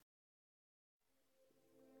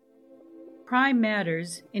Prime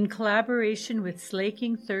Matters, in collaboration with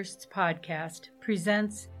Slaking Thirsts podcast,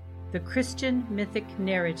 presents the Christian Mythic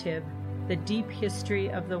Narrative, The Deep History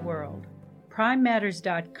of the World.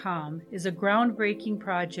 PrimeMatters.com is a groundbreaking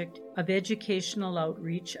project of educational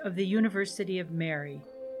outreach of the University of Mary,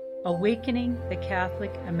 awakening the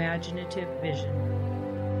Catholic imaginative vision.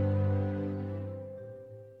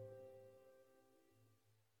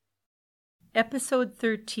 Episode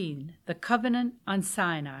 13, The Covenant on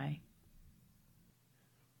Sinai.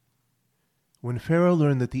 When Pharaoh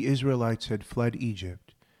learned that the Israelites had fled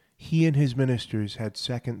Egypt, he and his ministers had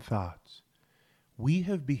second thoughts. "We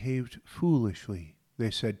have behaved foolishly,"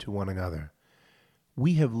 they said to one another.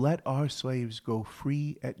 "We have let our slaves go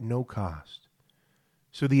free at no cost."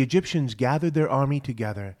 So the Egyptians gathered their army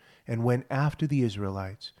together and went after the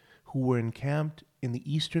Israelites, who were encamped in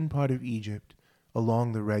the eastern part of Egypt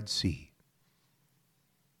along the Red Sea.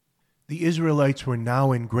 The Israelites were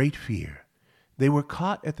now in great fear. They were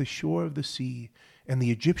caught at the shore of the sea, and the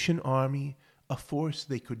Egyptian army, a force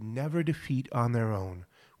they could never defeat on their own,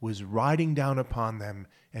 was riding down upon them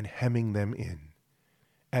and hemming them in.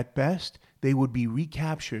 At best, they would be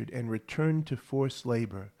recaptured and returned to forced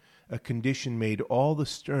labor, a condition made all the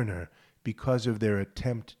sterner because of their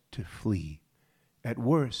attempt to flee. At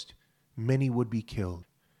worst, many would be killed.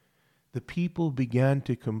 The people began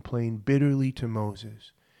to complain bitterly to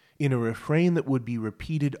Moses. In a refrain that would be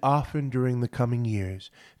repeated often during the coming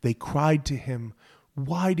years, they cried to him,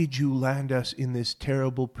 "Why did you land us in this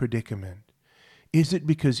terrible predicament? Is it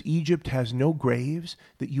because Egypt has no graves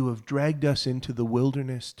that you have dragged us into the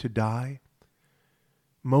wilderness to die?"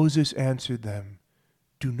 Moses answered them,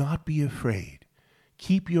 "Do not be afraid.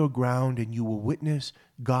 Keep your ground and you will witness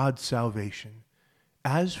God's salvation.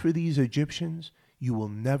 As for these Egyptians, you will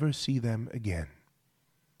never see them again."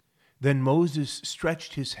 Then Moses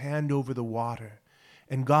stretched his hand over the water,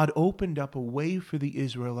 and God opened up a way for the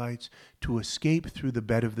Israelites to escape through the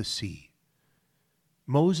bed of the sea.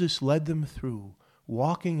 Moses led them through,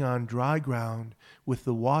 walking on dry ground, with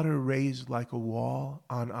the water raised like a wall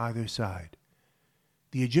on either side.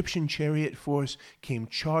 The Egyptian chariot force came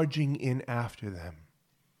charging in after them.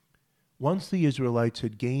 Once the Israelites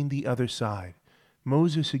had gained the other side,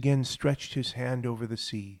 Moses again stretched his hand over the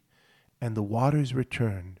sea, and the waters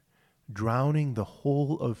returned, drowning the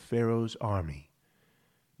whole of Pharaoh's army.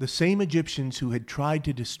 The same Egyptians who had tried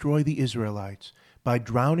to destroy the Israelites by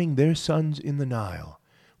drowning their sons in the Nile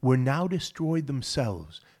were now destroyed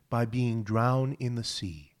themselves by being drowned in the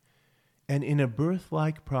sea. And in a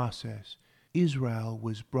birth-like process, Israel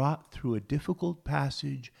was brought through a difficult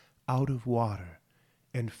passage out of water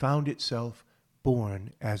and found itself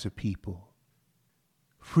born as a people.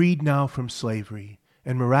 Freed now from slavery,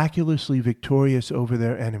 and miraculously victorious over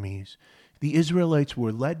their enemies, the Israelites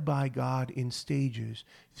were led by God in stages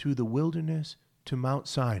through the wilderness to Mount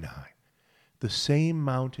Sinai, the same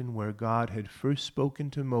mountain where God had first spoken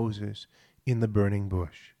to Moses in the burning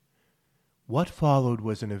bush. What followed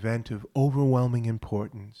was an event of overwhelming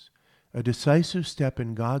importance, a decisive step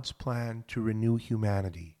in God's plan to renew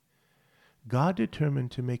humanity. God determined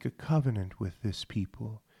to make a covenant with this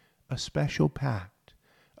people, a special pact,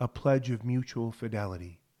 a pledge of mutual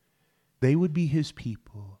fidelity. They would be his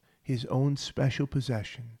people, his own special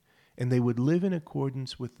possession, and they would live in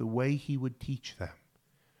accordance with the way he would teach them.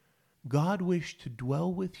 God wished to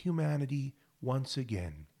dwell with humanity once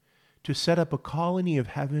again, to set up a colony of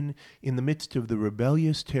heaven in the midst of the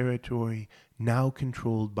rebellious territory now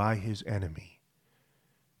controlled by his enemy.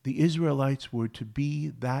 The Israelites were to be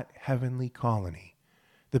that heavenly colony,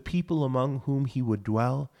 the people among whom he would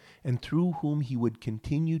dwell and through whom he would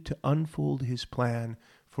continue to unfold his plan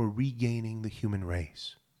for regaining the human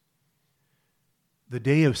race. The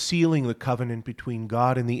day of sealing the covenant between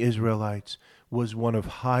God and the Israelites was one of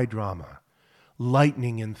high drama.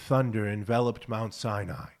 Lightning and thunder enveloped Mount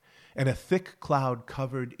Sinai, and a thick cloud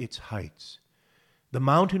covered its heights. The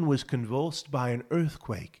mountain was convulsed by an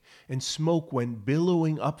earthquake, and smoke went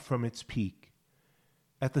billowing up from its peak.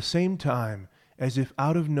 At the same time, as if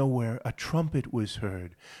out of nowhere, a trumpet was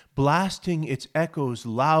heard, blasting its echoes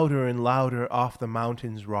louder and louder off the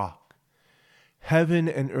mountain's rock. Heaven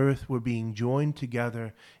and earth were being joined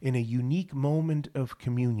together in a unique moment of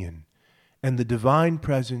communion, and the divine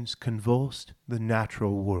presence convulsed the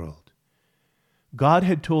natural world. God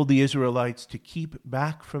had told the Israelites to keep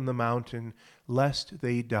back from the mountain lest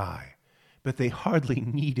they die, but they hardly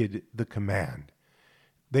needed the command.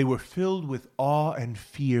 They were filled with awe and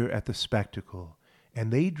fear at the spectacle,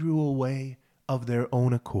 and they drew away of their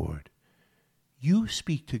own accord. "You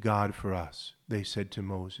speak to God for us," they said to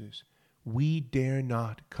Moses. "We dare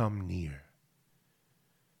not come near."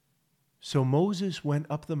 So Moses went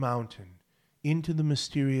up the mountain, into the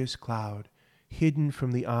mysterious cloud, hidden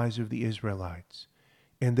from the eyes of the Israelites.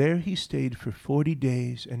 And there he stayed for 40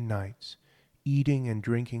 days and nights, eating and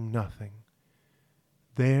drinking nothing.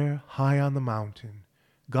 There, high on the mountain,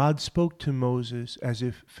 God spoke to Moses as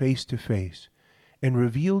if face to face, and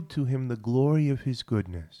revealed to him the glory of his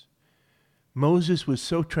goodness. Moses was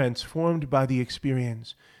so transformed by the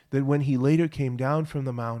experience that when he later came down from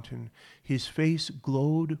the mountain, his face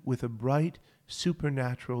glowed with a bright,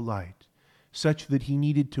 supernatural light, such that he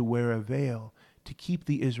needed to wear a veil to keep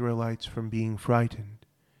the Israelites from being frightened.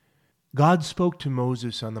 God spoke to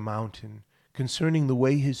Moses on the mountain concerning the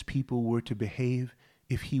way his people were to behave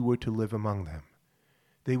if he were to live among them.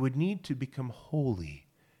 They would need to become holy,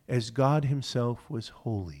 as God himself was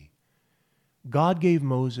holy. God gave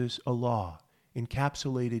Moses a law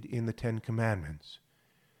encapsulated in the 10 Commandments.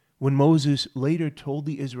 When Moses later told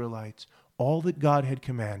the Israelites all that God had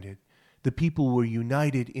commanded, the people were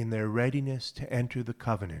united in their readiness to enter the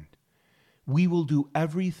covenant. "We will do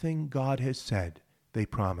everything God has said," they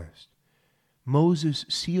promised. Moses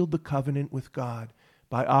sealed the covenant with God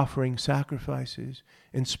by offering sacrifices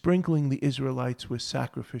and sprinkling the Israelites with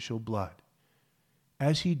sacrificial blood.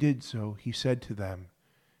 As he did so, he said to them,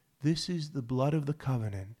 "This is the blood of the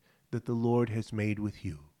covenant that the Lord has made with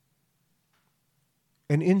you."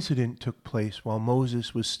 An incident took place while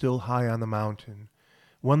Moses was still high on the mountain,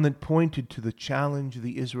 one that pointed to the challenge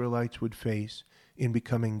the Israelites would face in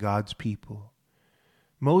becoming God's people.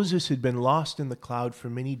 Moses had been lost in the cloud for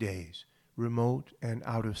many days, remote and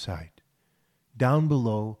out of sight. Down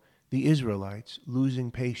below, the Israelites,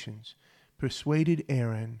 losing patience, persuaded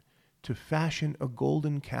Aaron to fashion a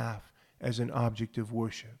golden calf as an object of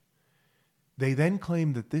worship. They then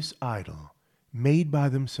claimed that this idol, made by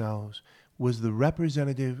themselves, was the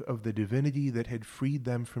representative of the divinity that had freed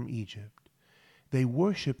them from Egypt. They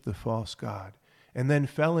worshipped the false god and then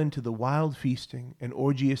fell into the wild feasting and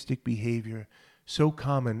orgiastic behavior so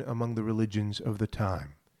common among the religions of the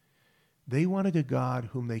time. They wanted a God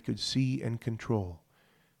whom they could see and control,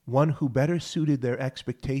 one who better suited their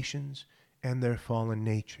expectations and their fallen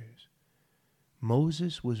natures.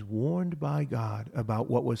 Moses was warned by God about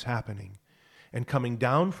what was happening, and coming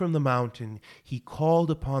down from the mountain, he called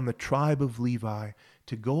upon the tribe of Levi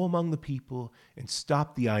to go among the people and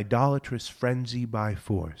stop the idolatrous frenzy by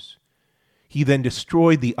force. He then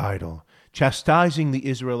destroyed the idol, chastising the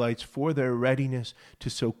Israelites for their readiness to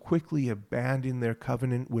so quickly abandon their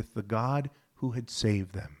covenant with the God who had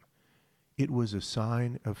saved them. It was a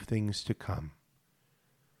sign of things to come.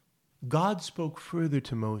 God spoke further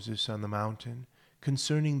to Moses on the mountain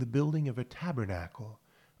concerning the building of a tabernacle,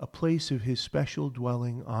 a place of his special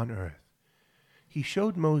dwelling on earth. He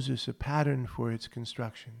showed Moses a pattern for its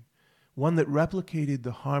construction, one that replicated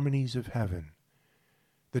the harmonies of heaven.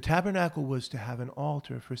 The tabernacle was to have an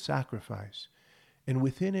altar for sacrifice, and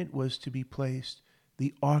within it was to be placed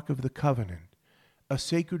the Ark of the Covenant, a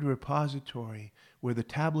sacred repository where the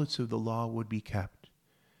tablets of the law would be kept.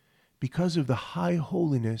 Because of the high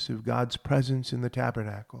holiness of God's presence in the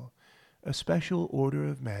tabernacle, a special order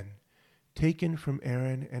of men, taken from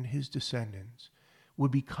Aaron and his descendants,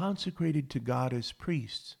 would be consecrated to God as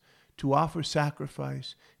priests to offer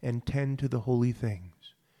sacrifice and tend to the holy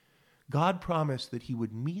things. God promised that he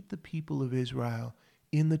would meet the people of Israel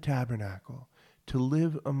in the tabernacle, to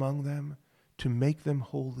live among them, to make them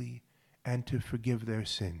holy, and to forgive their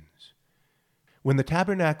sins. When the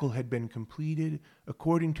tabernacle had been completed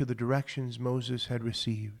according to the directions Moses had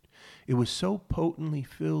received, it was so potently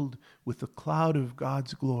filled with the cloud of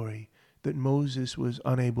God's glory that Moses was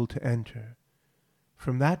unable to enter.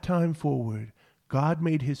 From that time forward, God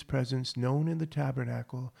made his presence known in the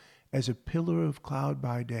tabernacle as a pillar of cloud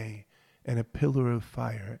by day and a pillar of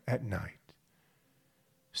fire at night.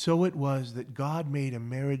 So it was that God made a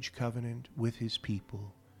marriage covenant with his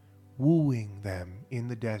people, wooing them in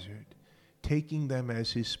the desert, taking them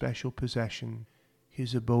as his special possession,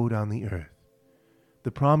 his abode on the earth.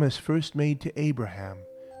 The promise first made to Abraham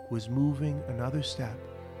was moving another step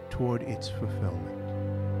toward its fulfillment.